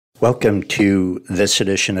Welcome to this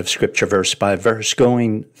edition of Scripture Verse by Verse,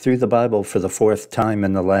 going through the Bible for the fourth time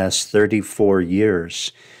in the last 34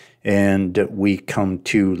 years. And we come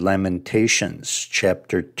to Lamentations,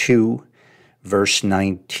 chapter 2, verse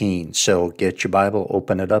 19. So get your Bible,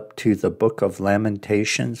 open it up to the book of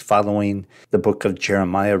Lamentations, following the book of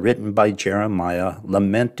Jeremiah, written by Jeremiah,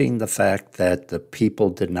 lamenting the fact that the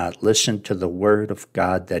people did not listen to the word of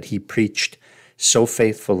God that he preached so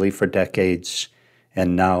faithfully for decades.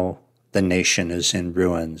 And now the nation is in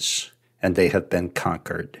ruins, and they have been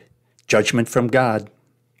conquered. Judgment from God.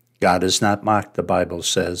 God is not mocked, the Bible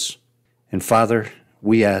says. And Father,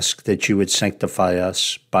 we ask that you would sanctify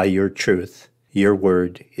us by your truth. Your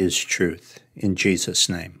word is truth. In Jesus'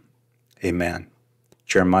 name, amen.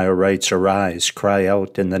 Jeremiah writes, "Arise, cry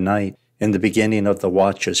out in the night. In the beginning of the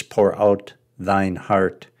watches, pour out thine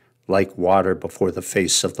heart like water before the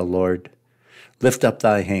face of the Lord. Lift up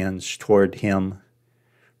thy hands toward him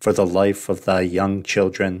for the life of thy young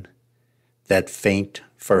children that faint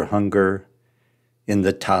for hunger in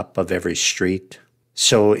the top of every street."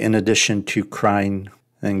 So in addition to crying,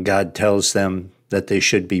 and God tells them that they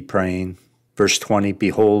should be praying, verse 20,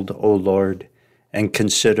 "Behold, O Lord, and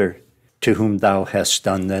consider to whom thou hast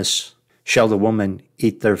done this. Shall the woman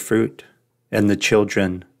eat their fruit, and the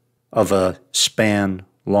children of a span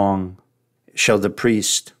long? Shall the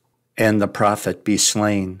priest and the prophet be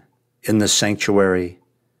slain in the sanctuary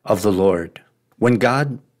of the Lord?" When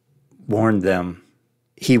God warned them,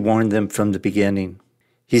 he warned them from the beginning.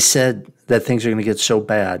 He said that things are going to get so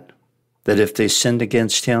bad that if they sinned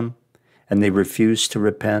against him and they refused to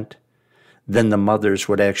repent, then the mothers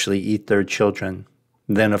would actually eat their children.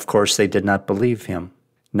 Then, of course, they did not believe him.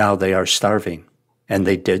 Now they are starving, and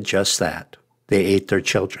they did just that. They ate their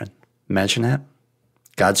children. Imagine that.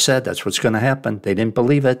 God said that's what's going to happen. They didn't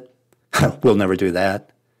believe it. We'll never do that.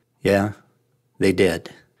 Yeah, they did.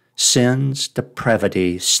 Sin's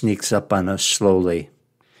depravity sneaks up on us slowly.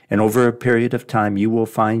 And over a period of time, you will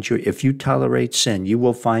find if you tolerate sin, you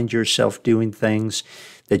will find yourself doing things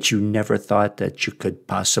that you never thought that you could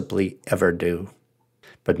possibly ever do.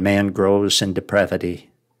 But man grows in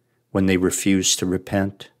depravity when they refuse to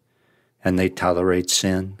repent and they tolerate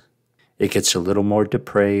sin. It gets a little more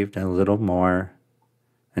depraved and a little more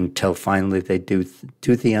until finally they do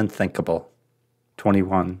the unthinkable.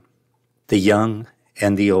 21. "The young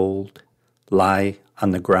and the old lie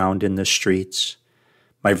on the ground in the streets.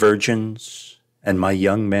 My virgins and my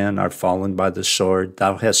young men are fallen by the sword.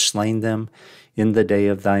 Thou hast slain them in the day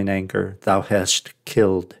of thine anger. Thou hast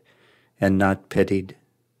killed and not pitied."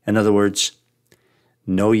 In other words,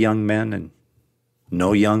 no young men and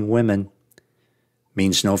no young women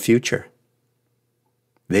means no future.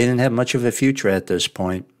 They didn't have much of a future at this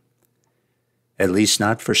point, at least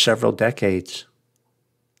not for several decades.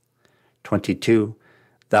 22,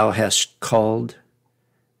 "Thou hast called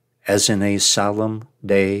as in a solemn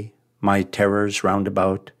day my terrors round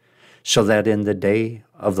about, so that in the day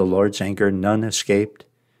of the Lord's anger none escaped,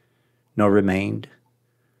 nor remained.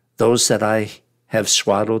 Those that I have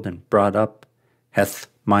swaddled and brought up hath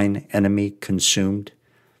mine enemy consumed."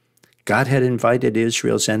 God had invited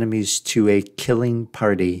Israel's enemies to a killing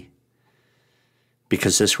party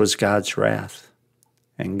because this was God's wrath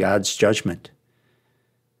and God's judgment.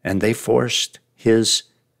 And they forced his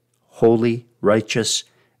holy, righteous,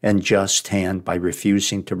 and just hand by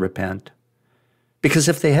refusing to repent. Because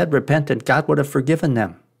if they had repented, God would have forgiven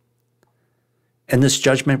them, and this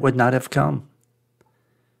judgment would not have come.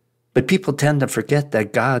 But people tend to forget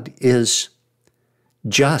that God is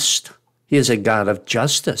just. He is a God of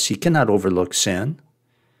justice. He cannot overlook sin.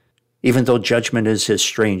 Even though judgment is his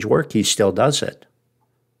strange work, he still does it.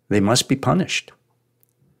 They must be punished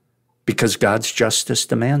because God's justice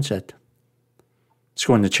demands it. Let's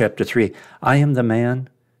go into chapter 3. "I am the man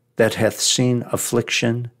that hath seen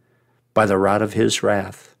affliction by the rod of his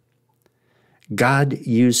wrath." God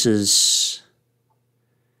uses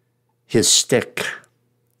his stick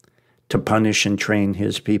to punish and train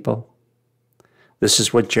his people. This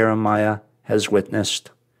is what Jeremiah has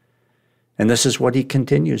witnessed, and this is what he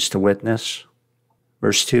continues to witness.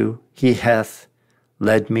 Verse 2, "He hath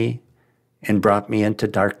led me and brought me into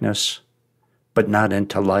darkness, but not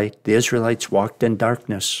into light." The Israelites walked in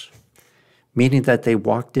darkness, meaning that they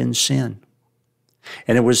walked in sin.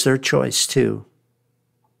 And it was their choice too.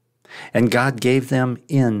 And God gave them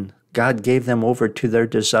in. God gave them over to their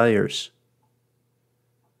desires.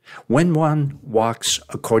 When one walks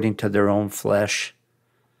according to their own flesh,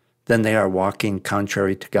 then they are walking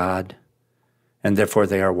contrary to God, and therefore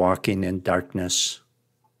they are walking in darkness.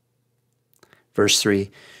 Verse 3,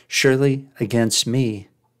 "Surely against me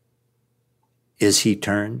is he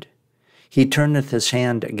turned. He turneth his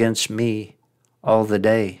hand against me all the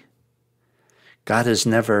day. God is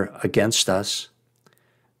never against us,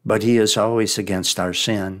 but he is always against our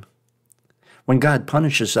sin. When God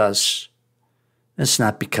punishes us, it's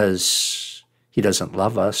not because he doesn't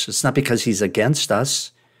love us. It's not because he's against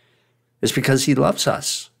us. It's because he loves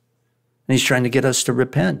us. And he's trying to get us to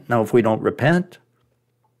repent. Now, if we don't repent,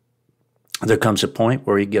 there comes a point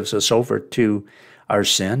where he gives us over to our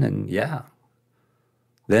sin, and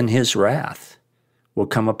then his wrath will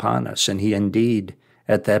come upon us, and he indeed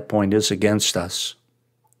at that point is against us.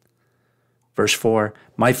 Verse 4,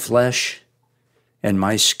 my flesh and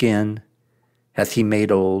my skin hath he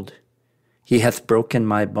made old. He hath broken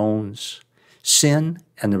my bones. Sin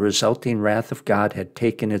and the resulting wrath of God had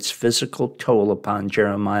taken its physical toll upon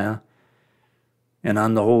Jeremiah and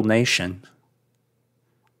on the whole nation.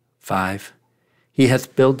 5, he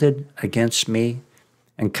hath builded against me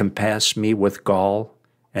and compassed me with gall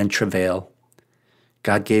and travail.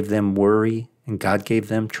 God gave them worry and God gave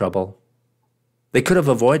them trouble. They could have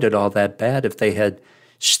avoided all that bad if they had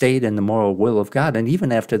stayed in the moral will of God. And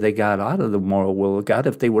even after they got out of the moral will of God,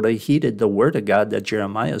 if they would have heeded the word of God that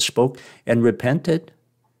Jeremiah spoke and repented,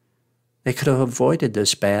 they could have avoided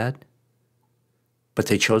this bad. But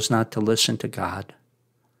they chose not to listen to God.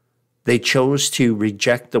 They chose to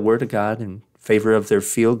reject the word of God in favor of their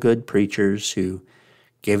feel-good preachers who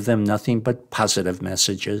gave them nothing but positive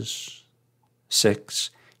messages.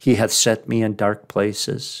 6, he hath set me in dark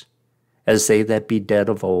places, as they that be dead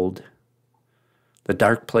of old. The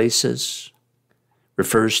dark places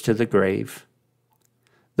refers to the grave.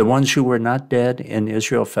 The ones who were not dead in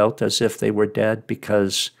Israel felt as if they were dead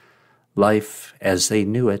because life as they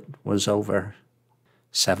knew it was over.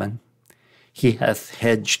 7, he hath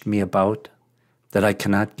hedged me about that I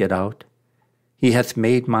cannot get out. He hath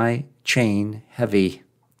made my chain heavy.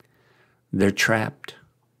 They're trapped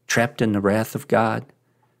in the wrath of God,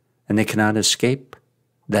 and they cannot escape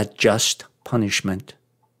that just punishment.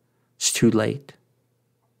 It's too late.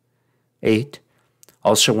 8,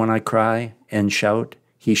 also when I cry and shout,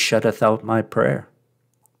 he shutteth out my prayer.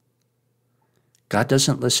 God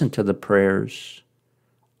doesn't listen to the prayers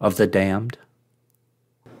of the damned.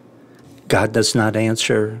 God does not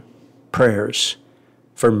answer prayers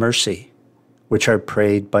for mercy, which are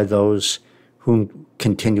prayed by those who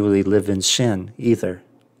continually live in sin either.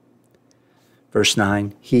 Verse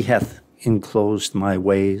 9, he hath enclosed my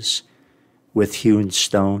ways with hewn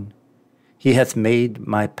stone. He hath made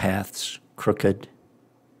my paths crooked.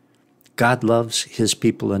 God loves his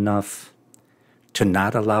people enough to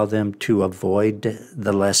not allow them to avoid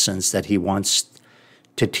the lessons that he wants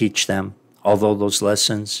to teach them, although those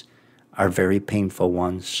lessons are very painful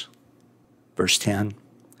ones. Verse 10,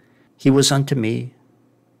 he was unto me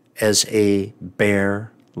as a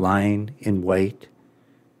bear lying in wait,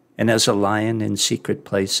 and as a lion in secret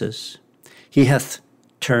places. He hath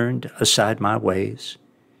turned aside my ways,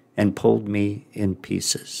 and pulled me in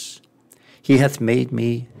pieces. He hath made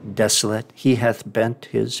me desolate. He hath bent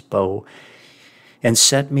his bow, and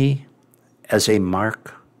set me as a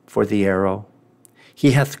mark for the arrow.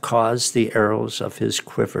 He hath caused the arrows of his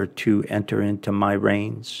quiver to enter into my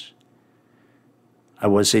reins. I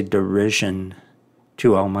was a derision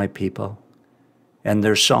to all my people, and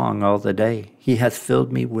their song all the day. He hath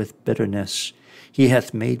filled me with bitterness. He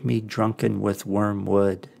hath made me drunken with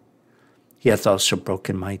wormwood. He hath also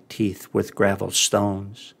broken my teeth with gravel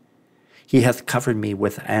stones. He hath covered me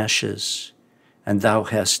with ashes, and thou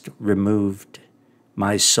hast removed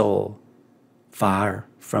my soul far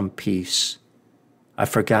from peace. I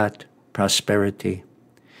forgot prosperity,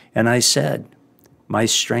 and I said, my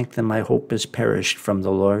strength and my hope is perished from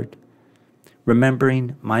the Lord.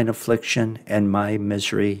 Remembering mine affliction and my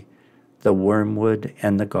misery, the wormwood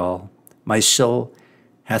and the gall, my soul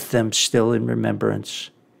hath them still in remembrance,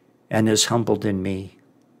 and is humbled in me.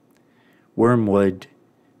 Wormwood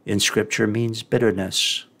in Scripture means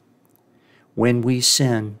bitterness. When we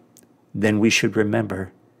sin, then we should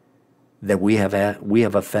remember that we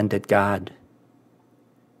have offended God.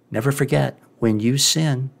 Never forget, when you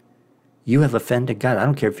sin, you have offended God. I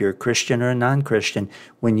don't care if you're a Christian or a non-Christian.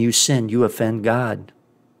 When you sin, you offend God.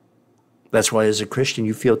 That's why as a Christian,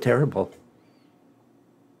 you feel terrible.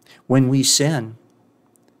 When we sin,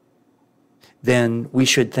 then we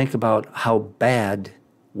should think about how bad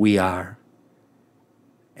we are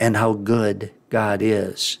and how good God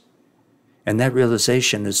is. And that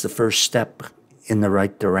realization is the first step in the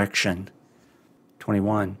right direction.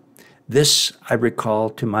 21. This I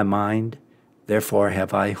recall to my mind, therefore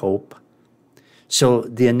have I hope. So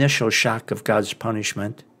the initial shock of God's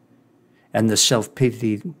punishment and the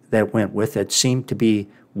self-pity that went with it seemed to be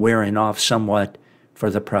wearing off somewhat for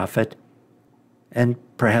the prophet. And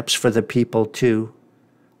perhaps for the people too,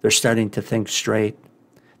 they're starting to think straight.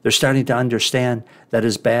 They're starting to understand that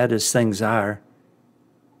as bad as things are,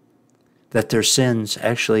 that their sins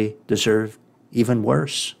actually deserve even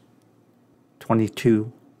worse.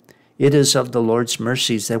 22. It is of the Lord's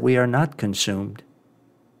mercies that we are not consumed,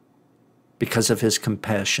 because of his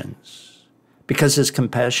compassions. Because his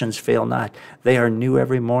compassions fail not. They are new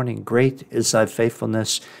every morning. Great is thy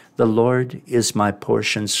faithfulness. The Lord is my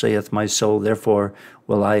portion, saith my soul. Therefore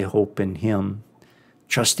will I hope in him.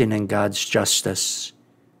 Trusting in God's justice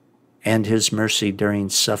and his mercy during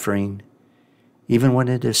suffering, even when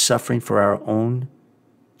it is suffering for our own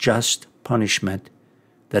just punishment,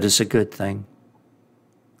 that is a good thing.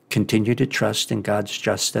 Continue to trust in God's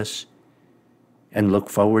justice and look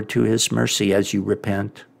forward to his mercy as you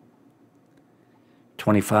repent.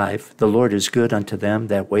 25. The Lord is good unto them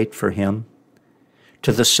that wait for him,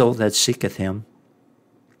 to the soul that seeketh him.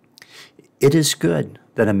 It is good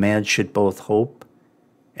that a man should both hope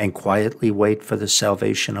and quietly wait for the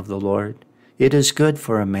salvation of the Lord. It is good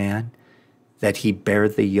for a man that he bear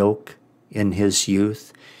the yoke in his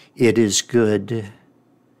youth. It is good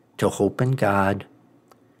to hope in God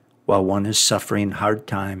while one is suffering hard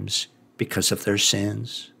times because of their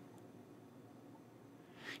sins.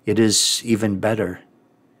 It is even better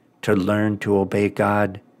to learn to obey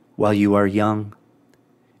God while you are young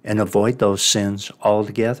and avoid those sins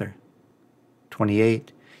altogether.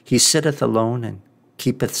 28. He sitteth alone and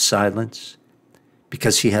keepeth silence,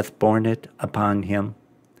 because he hath borne it upon him.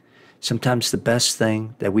 Sometimes the best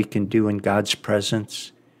thing that we can do in God's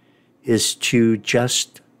presence is to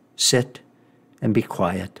just sit and be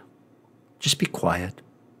quiet. Just be quiet.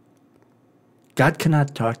 God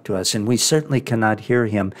cannot talk to us, and we certainly cannot hear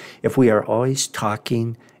him if we are always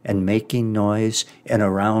talking and making noise and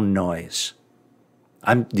around noise.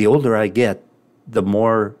 The older I get, the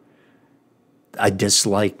more I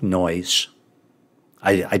dislike noise.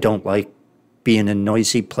 I don't like being in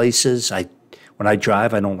noisy places. When I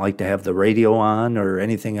drive, I don't like to have the radio on or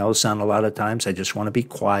anything else on a lot of times. I just want to be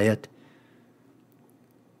quiet.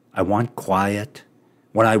 I want quiet.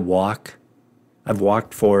 When I walk, I've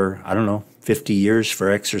walked for, 50 years for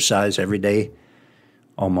exercise every day,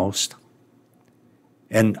 almost.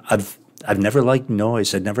 And I've never liked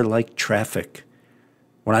noise. I've never liked traffic.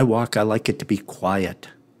 When I walk, I like it to be quiet,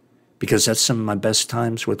 because that's some of my best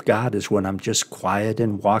times with God, is when I'm just quiet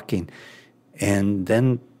and walking. And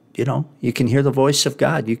then, you can hear the voice of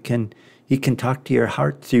God. He can talk to your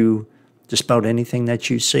heart through just about anything that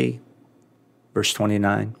you see. Verse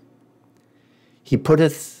 29. He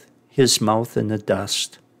putteth his mouth in the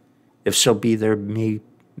dust, if so be there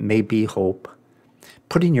may be hope.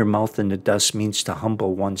 Putting your mouth in the dust means to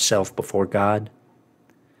humble oneself before God.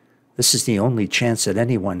 This is the only chance that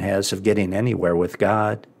anyone has of getting anywhere with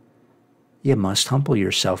God. You must humble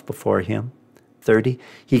yourself before him. 30.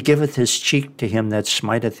 He giveth his cheek to him that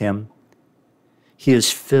smiteth him. He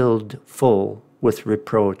is filled full with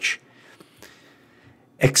reproach.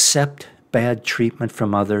 Accept bad treatment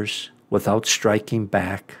from others without striking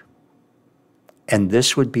back. And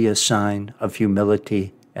this would be a sign of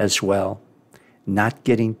humility as well. Not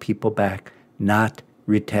getting people back, not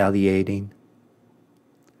retaliating.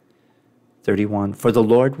 31. For the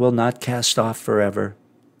Lord will not cast off forever.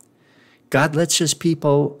 God lets his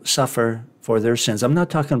people suffer for their sins. I'm not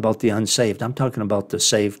talking about the unsaved. I'm talking about the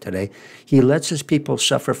saved today. He lets his people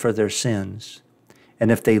suffer for their sins.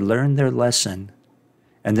 And if they learn their lesson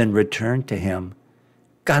and then return to him,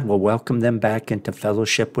 God will welcome them back into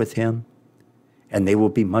fellowship with him, and they will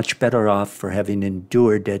be much better off for having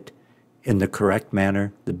endured it in the correct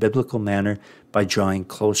manner, the biblical manner, by drawing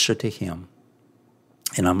closer to him.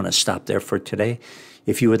 And I'm going to stop there for today.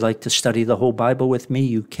 If you would like to study the whole Bible with me,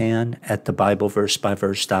 you can at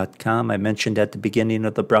thebibleversebyverse.com. I mentioned at the beginning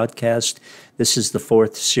of the broadcast, this is the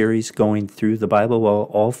 4th series going through the Bible. Well,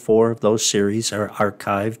 all 4 of those series are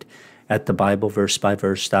archived at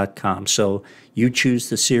thebibleversebyverse.com. So you choose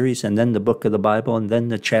the series and then the book of the Bible and then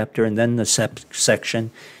the chapter and then the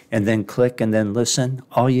section, and then click and then listen.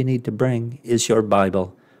 All you need to bring is your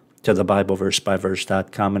Bible to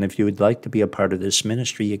thebibleversebyverse.com. And if you would like to be a part of this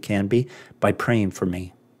ministry, you can be by praying for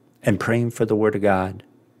me and praying for the Word of God.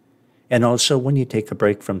 And also, when you take a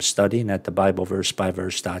break from studying at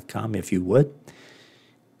thebibleversebyverse.com, if you would,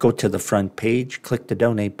 go to the front page, click the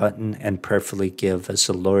donate button, and prayerfully give as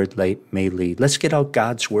the Lord may lead. Let's get out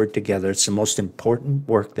God's Word together. It's the most important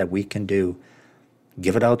work that we can do.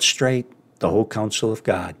 Give it out straight, the whole counsel of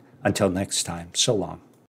God. Until next time, so long.